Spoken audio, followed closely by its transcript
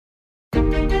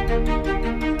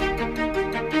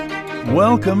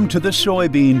Welcome to the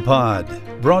Soybean Pod,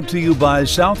 brought to you by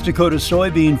South Dakota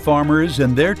soybean farmers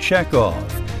and their checkoff.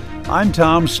 I'm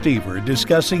Tom Stever,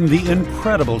 discussing the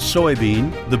incredible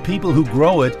soybean, the people who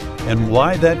grow it, and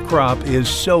why that crop is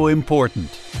so important.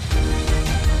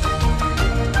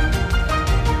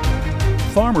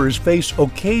 Farmers face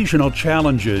occasional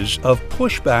challenges of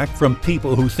pushback from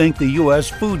people who think the U.S.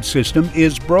 food system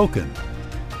is broken.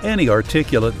 Any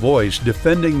articulate voice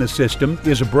defending the system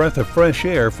is a breath of fresh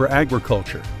air for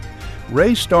agriculture.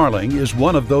 Ray Starling is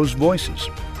one of those voices.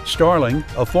 Starling,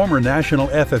 a former national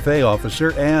FFA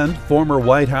officer and former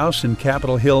White House and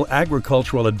Capitol Hill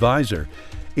agricultural advisor,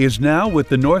 is now with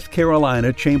the North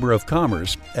Carolina Chamber of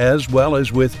Commerce, as well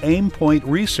as with Aimpoint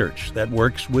Research that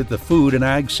works with the food and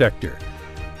ag sector.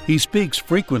 He speaks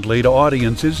frequently to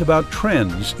audiences about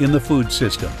trends in the food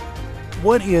system.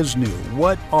 What is new?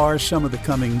 What are some of the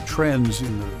coming trends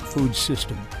in the food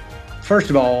system?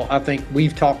 First of all, I think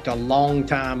we've talked a long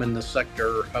time in the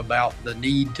sector about the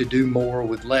need to do more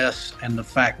with less and the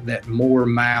fact that more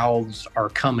mouths are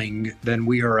coming than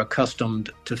we are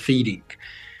accustomed to feeding.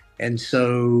 And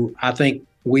so I think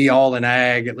we all in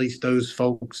ag, at least those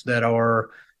folks that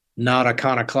are not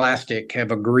iconoclastic,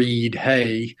 have agreed,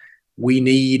 hey, we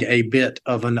need a bit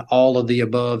of an all of the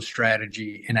above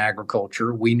strategy in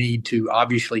agriculture. We need to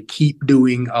obviously keep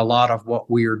doing a lot of what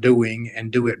we are doing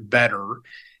and do it better.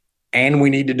 And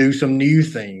we need to do some new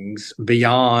things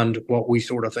beyond what we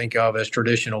sort of think of as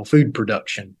traditional food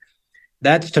production.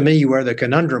 That's to me where the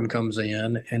conundrum comes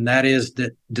in. And that is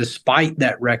that despite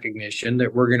that recognition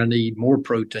that we're going to need more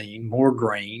protein, more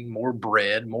grain, more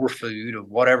bread, more food of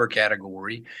whatever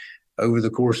category over the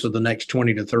course of the next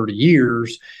 20 to 30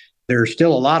 years, there's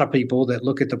still a lot of people that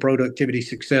look at the productivity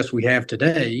success we have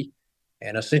today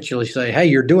and essentially say, hey,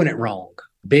 you're doing it wrong.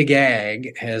 Big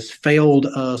ag has failed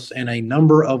us in a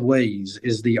number of ways,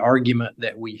 is the argument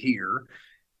that we hear.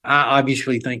 I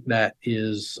obviously think that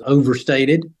is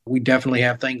overstated. We definitely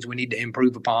have things we need to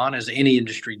improve upon, as any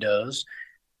industry does.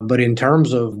 But in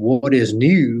terms of what is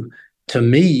new, to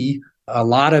me, a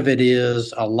lot of it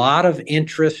is a lot of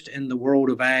interest in the world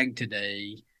of ag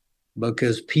today,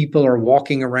 because people are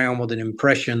walking around with an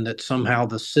impression that somehow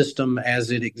the system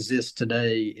as it exists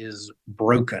today is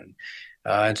broken.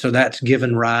 And so that's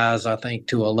given rise, I think,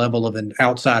 to a level of an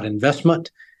outside investment,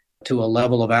 to a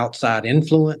level of outside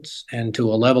influence, and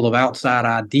to a level of outside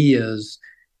ideas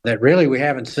that really we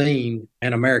haven't seen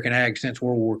in American ag since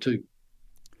World War II.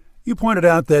 You pointed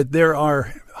out that there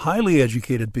are highly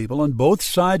educated people on both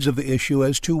sides of the issue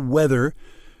as to whether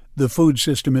the food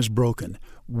system is broken.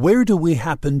 Where do we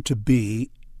happen to be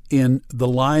in the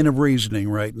line of reasoning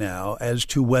right now as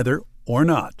to whether or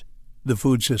not the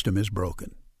food system is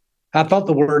broken? I thought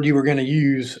the word you were going to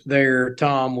use there,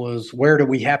 Tom, was where do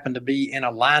we happen to be in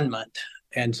alignment?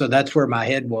 And so that's where my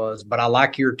head was. But I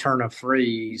like your turn of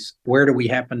phrase, where do we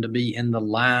happen to be in the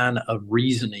line of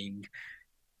reasoning?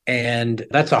 And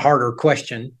that's a harder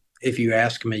question, if you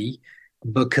ask me,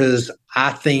 because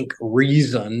I think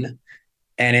reason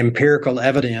and empirical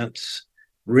evidence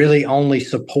really only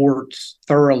supports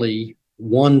thoroughly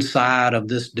one side of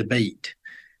this debate.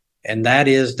 And that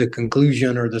is the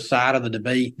conclusion, or the side of the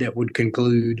debate that would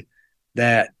conclude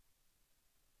that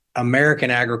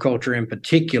American agriculture in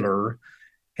particular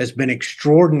has been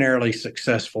extraordinarily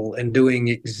successful in doing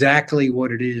exactly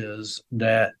what it is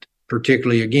that,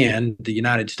 particularly again, the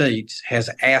United States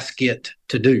has asked it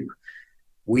to do.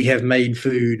 We have made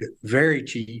food very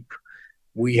cheap.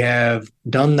 We have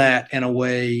done that in a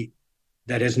way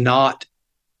that has not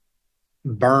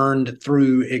burned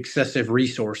through excessive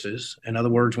resources. In other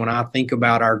words, when I think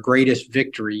about our greatest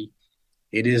victory,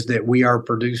 it is that we are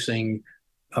producing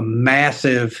a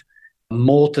massive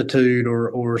multitude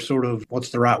or sort of, what's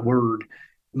the right word,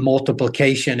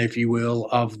 multiplication, if you will,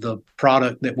 of the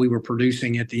product that we were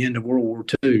producing at the end of World War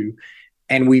II.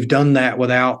 And we've done that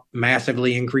without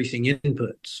massively increasing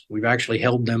inputs. We've actually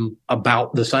held them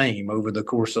about the same over the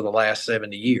course of the last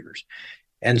 70 years.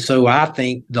 And so I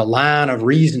think the line of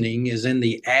reasoning is in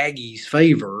the Aggies'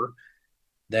 favor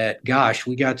that, gosh,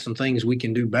 we got some things we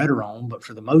can do better on, but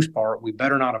for the most part, we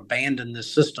better not abandon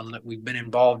this system that we've been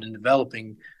involved in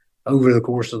developing over the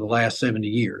course of the last 70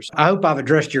 years. I hope I've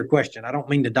addressed your question. I don't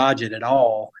mean to dodge it at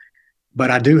all,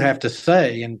 but I do have to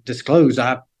say and disclose,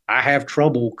 I have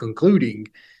trouble concluding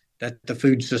that the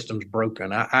food system's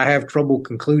broken. I have trouble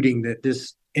concluding that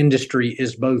this industry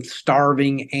is both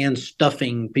starving and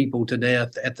stuffing people to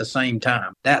death at the same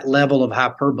time. That level of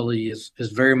hyperbole is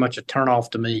very much a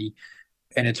turnoff to me,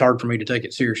 and it's hard for me to take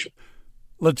it seriously.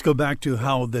 Let's go back to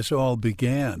how this all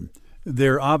began.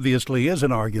 There obviously is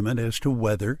an argument as to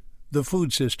whether the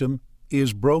food system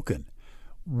is broken.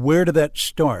 Where did that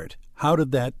start? How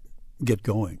did that get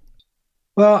going?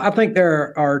 Well, I think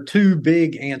there are two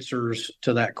big answers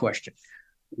to that question.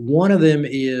 One of them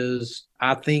is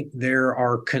I think there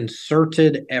are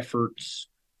concerted efforts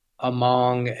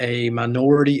among a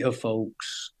minority of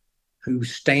folks who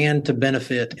stand to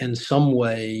benefit in some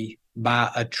way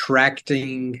by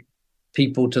attracting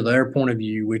people to their point of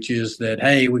view, which is that,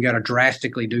 hey, we got to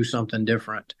drastically do something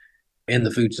different in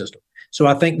the food system. So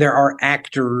I think there are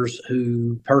actors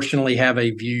who personally have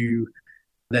a view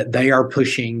that they are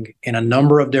pushing in a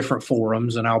number of different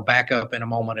forums, and I'll back up in a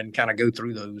moment and kind of go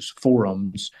through those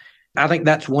forums. I think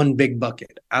that's one big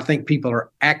bucket. I think people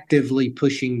are actively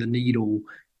pushing the needle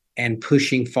and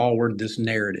pushing forward this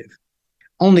narrative.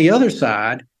 On the other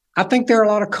side, I think there are a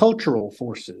lot of cultural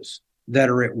forces that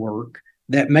are at work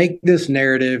that make this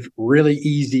narrative really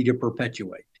easy to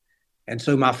perpetuate. And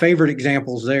so my favorite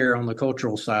examples there on the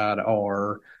cultural side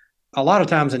are a lot of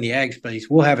times in the ag space,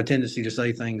 we'll have a tendency to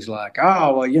say things like,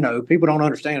 oh, well, people don't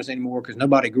understand us anymore because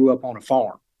nobody grew up on a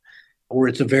farm. Or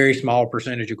it's a very small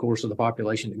percentage, of course, of the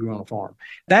population that grew on a farm.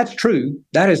 That's true.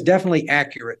 That is definitely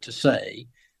accurate to say.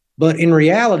 But in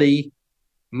reality,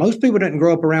 most people didn't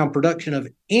grow up around production of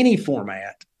any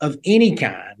format, of any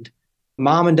kind.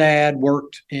 Mom and dad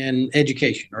worked in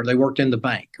education, or they worked in the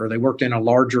bank, or they worked in a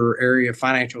larger area of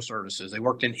financial services. They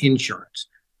worked in insurance.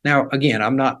 Now, again,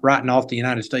 I'm not writing off the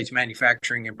United States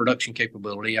manufacturing and production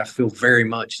capability. I feel very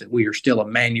much that we are still a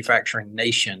manufacturing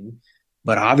nation.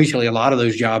 But obviously, a lot of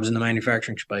those jobs in the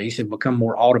manufacturing space have become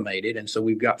more automated. And so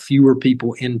we've got fewer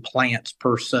people in plants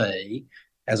per se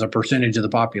as a percentage of the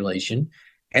population.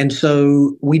 And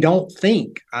so I don't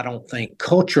think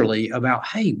culturally about,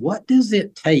 hey, what does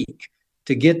it take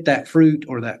to get that fruit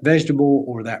or that vegetable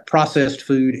or that processed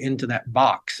food into that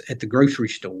box at the grocery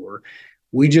store?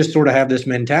 We just sort of have this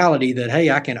mentality that, hey,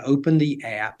 I can open the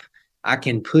app, I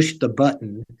can push the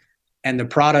button, and the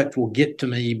product will get to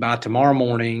me by tomorrow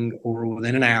morning or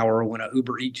within an hour when an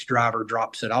Uber Eats driver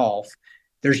drops it off.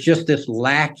 There's just this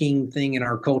lacking thing in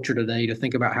our culture today to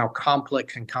think about how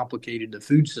complex and complicated the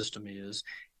food system is.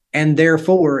 And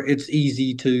therefore, it's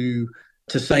easy to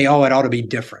say, oh, it ought to be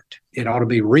different. It ought to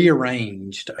be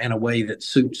rearranged in a way that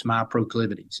suits my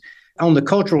proclivities. On the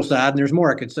cultural side, and there's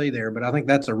more I could say there, but I think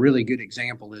that's a really good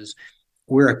example, is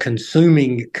we're a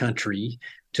consuming country.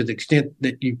 To the extent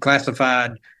that you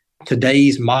classified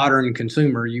today's modern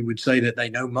consumer, you would say that they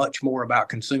know much more about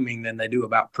consuming than they do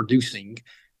about producing.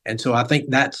 And so I think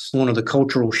that's one of the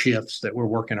cultural shifts that we're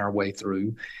working our way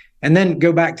through. And then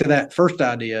go back to that first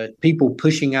idea, people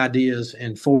pushing ideas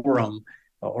in forum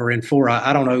or in fora.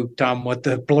 I don't know, Tom, what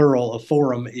the plural of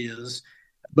forum is,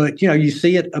 but you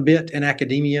see it a bit in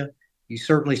academia. You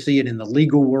certainly see it in the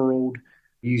legal world.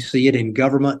 You see it in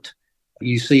government.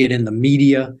 You see it in the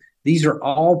media. These are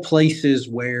all places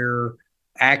where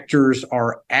actors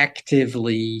are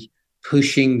actively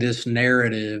pushing this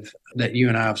narrative that you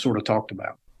and I have sort of talked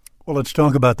about. Well, let's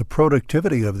talk about the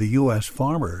productivity of the U.S.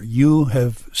 farmer. You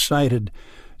have cited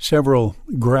several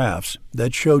graphs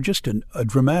that show just a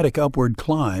dramatic upward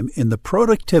climb in the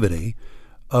productivity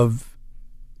of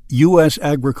U.S.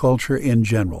 agriculture in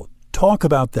general. Talk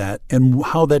about that and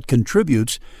how that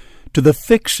contributes to the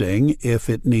fixing, if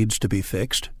it needs to be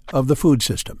fixed, of the food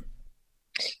system.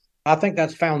 I think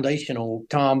that's foundational,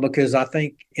 Tom, because I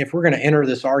think if we're going to enter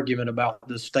this argument about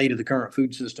the state of the current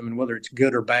food system and whether it's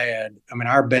good or bad, I mean,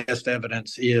 our best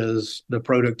evidence is the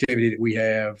productivity that we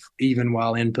have, even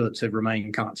while inputs have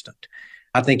remained constant.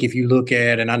 I think if you look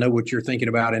at, and I know what you're thinking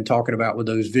about and talking about with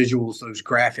those visuals, those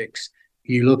graphics,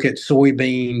 you look at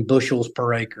soybean bushels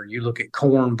per acre, you look at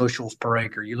corn bushels per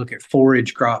acre, you look at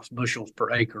forage crops bushels per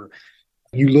acre,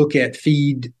 you look at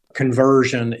feed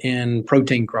conversion in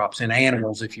protein crops, in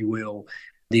animals, if you will,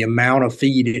 the amount of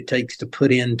feed it takes to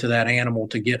put into that animal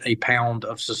to get a pound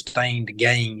of sustained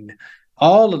gain.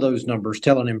 All of those numbers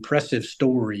tell an impressive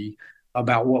story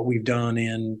about what we've done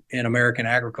in American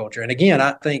agriculture. And again,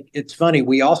 I think it's funny,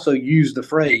 we also use the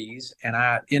phrase,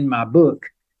 and in my book,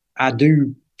 I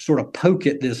do sort of poke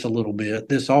at this a little bit.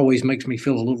 This always makes me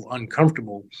feel a little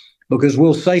uncomfortable because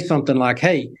we'll say something like,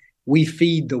 hey, we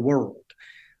feed the world.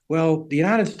 Well, the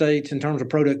United States, in terms of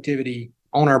productivity,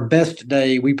 on our best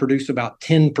day, we produce about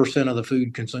 10% of the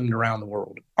food consumed around the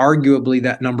world. Arguably,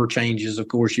 that number changes, of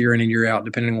course, year in and year out,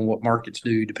 depending on what markets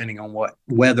do, depending on what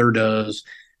weather does.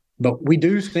 But we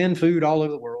do send food all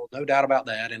over the world, no doubt about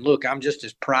that. And look, I'm just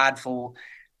as prideful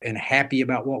and happy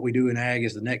about what we do in ag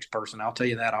as the next person. I'll tell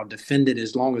you that. I'll defend it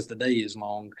as long as the day is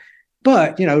long.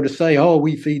 But, to say, oh,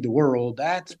 we feed the world,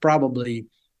 that's probably,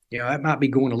 that might be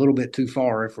going a little bit too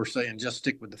far if we're saying just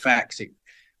stick with the facts here.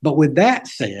 But with that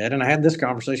said, and I had this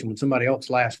conversation with somebody else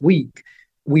last week,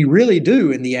 we really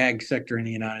do in the ag sector in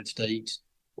the United States.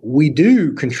 We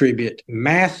do contribute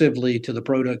massively to the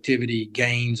productivity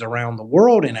gains around the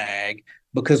world in ag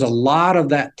because a lot of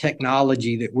that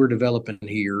technology that we're developing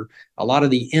here, a lot of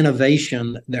the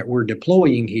innovation that we're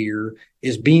deploying here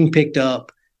is being picked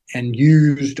up and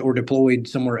used or deployed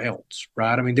somewhere else,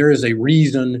 right? I mean, there is a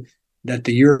reason that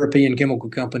the European chemical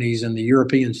companies and the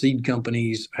European seed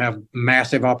companies have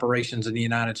massive operations in the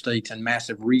United States and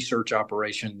massive research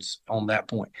operations on that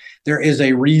point. There is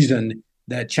a reason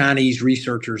that Chinese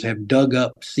researchers have dug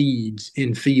up seeds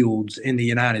in fields in the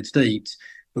United States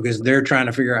because they're trying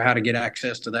to figure out how to get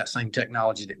access to that same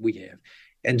technology that we have.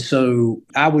 And so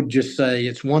I would just say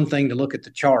it's one thing to look at the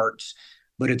charts,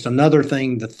 but it's another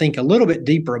thing to think a little bit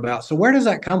deeper about. So where does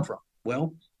that come from?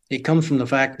 Well, it comes from the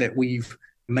fact that we've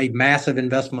made massive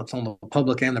investments on the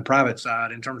public and the private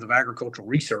side in terms of agricultural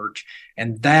research.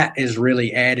 And that is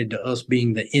really added to us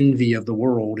being the envy of the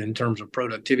world in terms of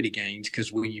productivity gains,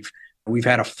 because we've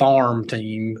had a farm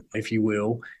team, if you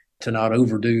will, to not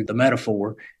overdo the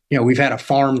metaphor. We've had a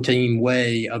farm team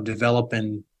way of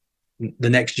developing the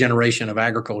next generation of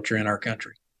agriculture in our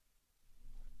country.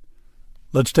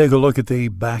 Let's take a look at the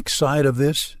backside of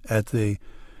this, at the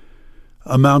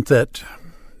amount that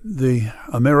the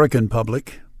American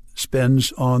public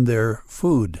spends on their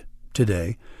food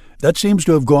today. That seems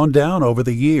to have gone down over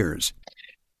the years.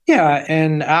 Yeah,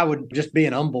 and I would just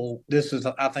being humble, this is,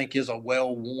 I think, is a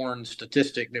well-worn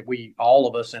statistic that all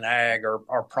of us in ag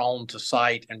are prone to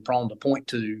cite and prone to point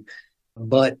to.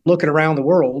 But looking around the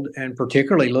world, and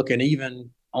particularly looking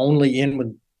even only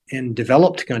in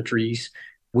developed countries,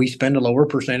 we spend a lower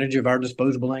percentage of our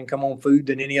disposable income on food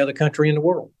than any other country in the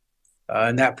world.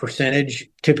 And that percentage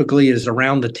typically is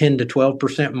around the 10 to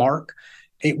 12% mark.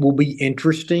 It will be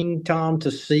interesting, Tom,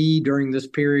 to see during this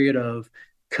period of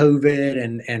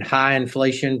COVID and high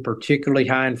inflation, particularly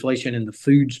high inflation in the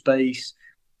food space.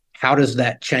 How does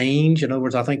that change? In other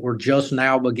words, I think we're just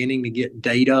now beginning to get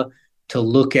data to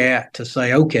look at to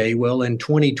say, okay, well, in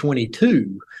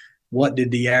 2022, what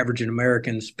did the average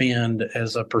American spend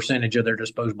as a percentage of their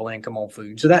disposable income on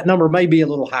food? So that number may be a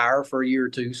little higher for a year or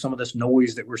two, some of this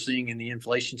noise that we're seeing in the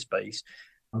inflation space.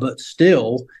 But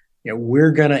still,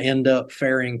 we're going to end up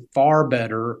faring far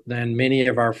better than many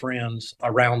of our friends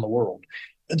around the world.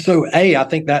 And so, I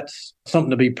think that's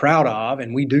something to be proud of.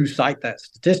 And we do cite that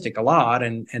statistic a lot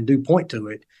and do point to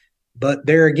it. But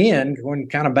there again, going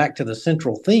kind of back to the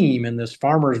central theme in this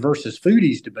farmers versus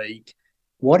foodies debate,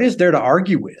 what is there to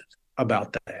argue with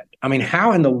about that? I mean,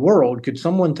 how in the world could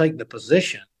someone take the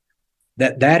position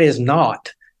that that is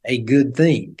not a good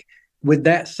thing? With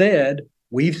that said,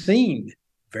 we've seen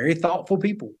very thoughtful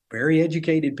people, very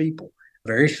educated people,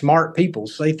 very smart people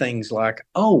say things like,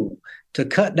 oh, to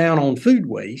cut down on food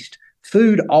waste,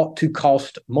 food ought to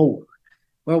cost more.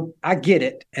 Well, I get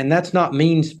it. And that's not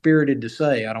mean-spirited to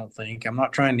say, I don't think. I'm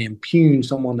not trying to impugn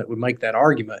someone that would make that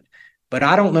argument. But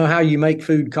I don't know how you make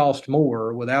food cost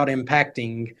more without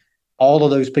impacting all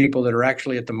of those people that are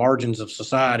actually at the margins of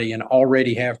society and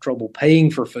already have trouble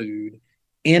paying for food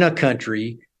in a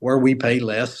country where we pay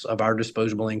less of our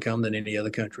disposable income than any other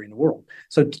country in the world.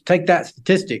 So to take that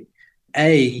statistic,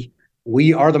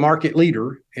 we are the market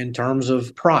leader in terms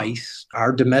of price.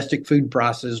 Our domestic food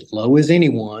price is low as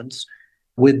anyone's.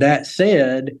 With that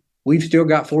said, we've still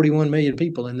got 41 million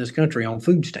people in this country on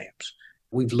food stamps.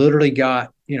 We've literally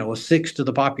got, a sixth of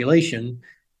the population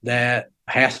that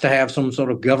has to have some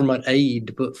sort of government aid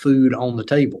to put food on the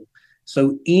table.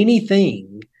 So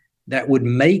anything that would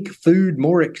make food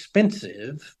more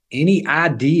expensive, any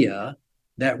idea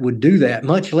that would do that,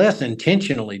 much less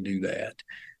intentionally do that,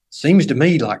 seems to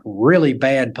me like really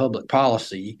bad public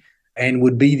policy and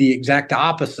would be the exact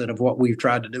opposite of what we've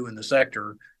tried to do in the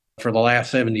sector for the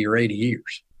last 70 or 80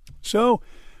 years. So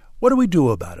what do we do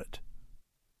about it?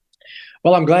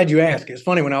 Well, I'm glad you asked. It's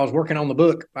funny, when I was working on the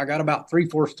book, I got about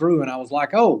 3/4 through and I was like,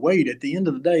 oh, wait, at the end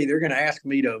of the day, they're going to ask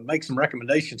me to make some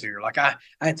recommendations here. Like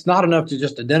it's not enough to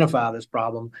just identify this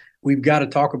problem. We've got to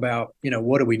talk about,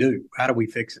 what do we do? How do we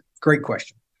fix it? Great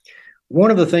question.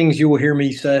 One of the things you will hear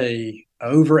me say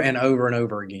over and over and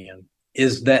over again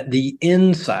is that the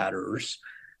insiders,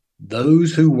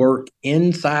 those who work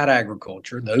inside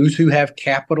agriculture, those who have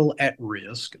capital at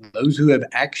risk, those who have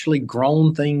actually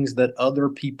grown things that other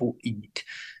people eat,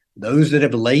 those that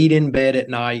have laid in bed at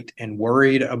night and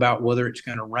worried about whether it's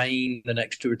going to rain the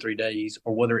next 2 or 3 days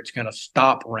or whether it's going to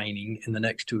stop raining in the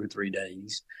next 2 or 3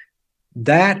 days,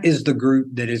 that is the group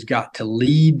that has got to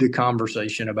lead the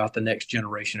conversation about the next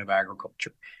generation of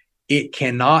agriculture. It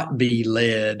cannot be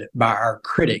led by our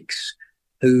critics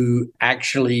who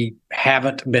actually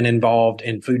haven't been involved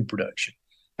in food production.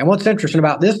 And what's interesting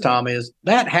about this, Tom, is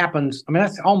that happens. I mean,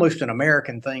 that's almost an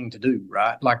American thing to do,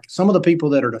 right? Like some of the people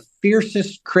that are the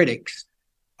fiercest critics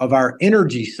of our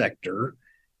energy sector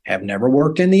have never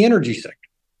worked in the energy sector.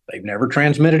 They've never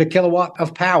transmitted a kilowatt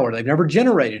of power. They've never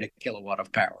generated a kilowatt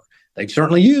of power. They've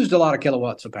certainly used a lot of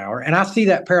kilowatts of power. And I see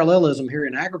that parallelism here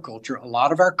in agriculture. A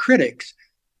lot of our critics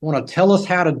want to tell us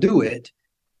how to do it,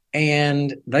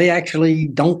 and they actually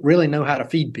don't really know how to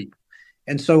feed people.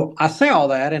 And so I say all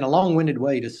that in a long-winded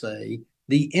way to say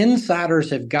the insiders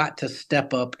have got to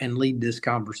step up and lead this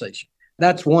conversation.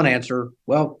 That's one answer.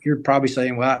 Well, you're probably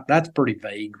saying, well, that's pretty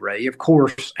vague, Ray. Of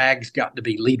course, ag's got to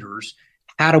be leaders.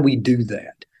 How do we do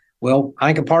that? Well, I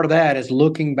think a part of that is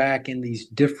looking back in these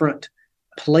different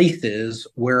places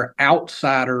where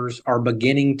outsiders are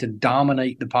beginning to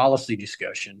dominate the policy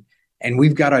discussion. And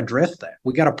we've got to address that.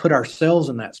 We got to put ourselves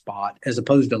in that spot as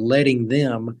opposed to letting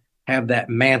them have that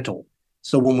mantle.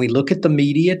 So when we look at the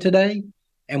media today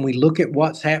and we look at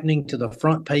what's happening to the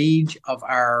front page of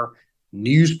our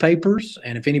newspapers,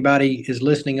 and if anybody is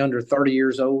listening under 30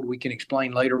 years old, we can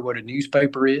explain later what a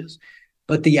newspaper is.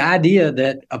 But the idea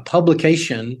that a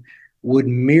publication would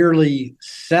merely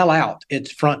sell out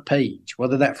its front page,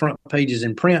 whether that front page is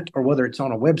in print or whether it's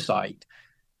on a website,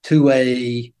 to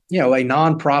a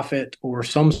nonprofit or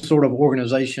some sort of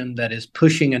organization that is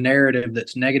pushing a narrative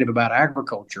that's negative about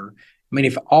agriculture. I mean,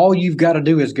 if all you've got to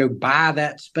do is go buy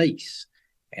that space,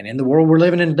 and in the world we're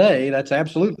living in today, that's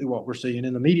absolutely what we're seeing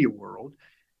in the media world.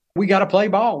 We got to play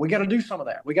ball. We got to do some of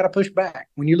that. We got to push back.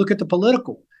 When you look at the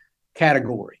political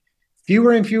category,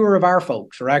 fewer and fewer of our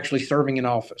folks are actually serving in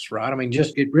office, right? I mean,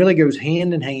 it really goes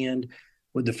hand in hand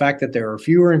with the fact that there are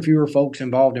fewer and fewer folks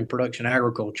involved in production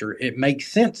agriculture. It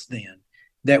makes sense then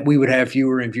that we would have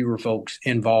fewer and fewer folks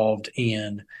involved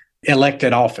in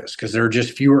elected office because there are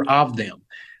just fewer of them.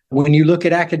 When you look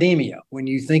at academia, when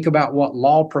you think about what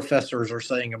law professors are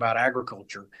saying about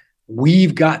agriculture,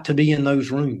 we've got to be in those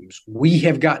rooms. We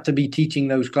have got to be teaching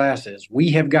those classes. We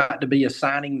have got to be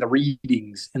assigning the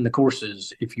readings in the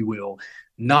courses, if you will,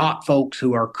 not folks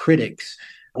who are critics,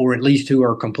 or at least who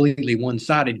are completely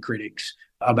one-sided critics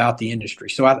about the industry.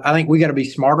 So I think we got to be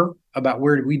smarter about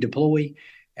where we deploy.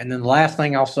 And then the last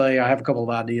thing I'll say, I have a couple of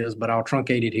ideas, but I'll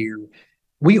truncate it here.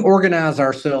 We organize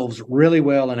ourselves really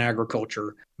well in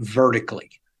agriculture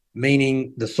vertically,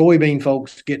 meaning the soybean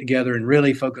folks get together and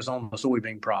really focus on the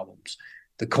soybean problems.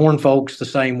 The corn folks the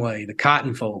same way, the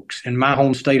cotton folks. In my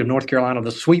home state of North Carolina, the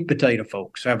sweet potato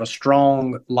folks have a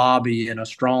strong lobby and a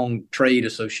strong trade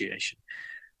association.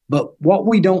 But what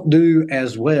we don't do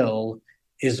as well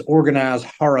is organize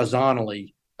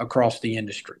horizontally across the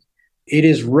industry. It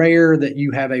is rare that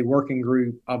you have a working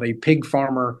group of a pig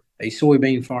farmer, a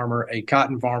soybean farmer, a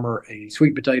cotton farmer, a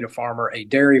sweet potato farmer, a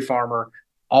dairy farmer,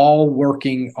 all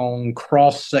working on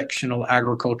cross-sectional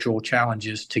agricultural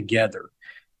challenges together.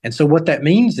 And so what that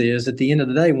means is at the end of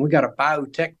the day, when we got a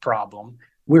biotech problem,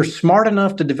 we're smart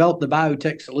enough to develop the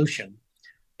biotech solution,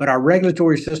 but our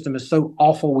regulatory system is so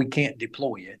awful we can't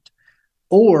deploy it.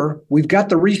 Or we've got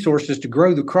the resources to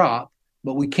grow the crop,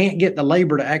 but we can't get the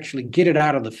labor to actually get it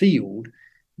out of the field.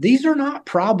 These are not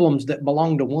problems that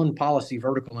belong to one policy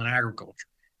vertical in agriculture.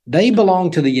 They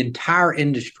belong to the entire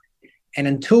industry. And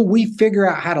until we figure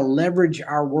out how to leverage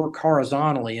our work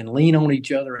horizontally and lean on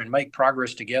each other and make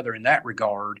progress together in that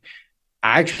regard,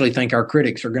 I actually think our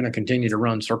critics are going to continue to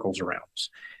run circles around us.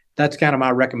 That's kind of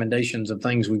my recommendations of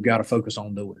things we've got to focus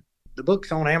on doing. The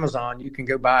book's on Amazon. You can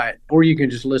go buy it, or you can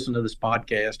just listen to this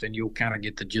podcast and you'll kind of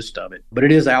get the gist of it. But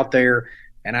it is out there.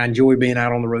 And I enjoy being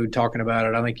out on the road talking about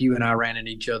it. I think you and I ran into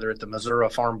each other at the Missouri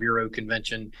Farm Bureau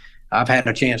convention. I've had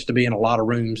a chance to be in a lot of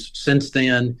rooms since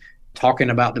then, talking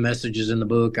about the messages in the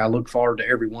book. I look forward to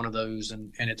every one of those,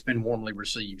 and it's been warmly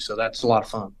received. So that's a lot of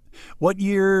fun. What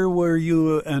year were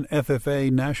you an FFA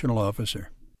national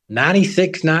officer?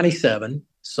 96, 97.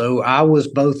 So I was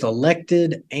both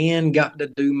elected and got to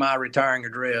do my retiring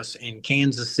address in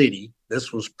Kansas City.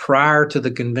 This was prior to the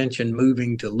convention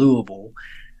moving to Louisville.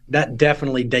 That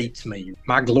definitely dates me.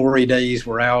 My glory days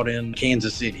were out in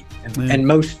Kansas City. And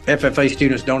most FFA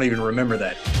students don't even remember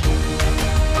that.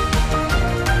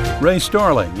 Ray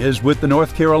Starling is with the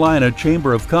North Carolina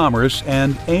Chamber of Commerce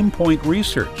and Aimpoint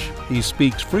Research. He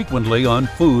speaks frequently on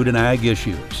food and ag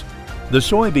issues. The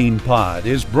Soybean Pod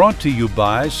is brought to you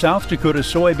by South Dakota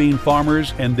soybean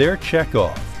farmers and their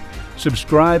checkoff.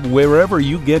 Subscribe wherever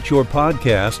you get your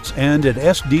podcasts and at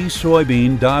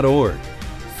sdsoybean.org.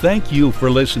 Thank you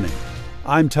for listening.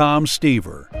 I'm Tom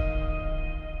Stever.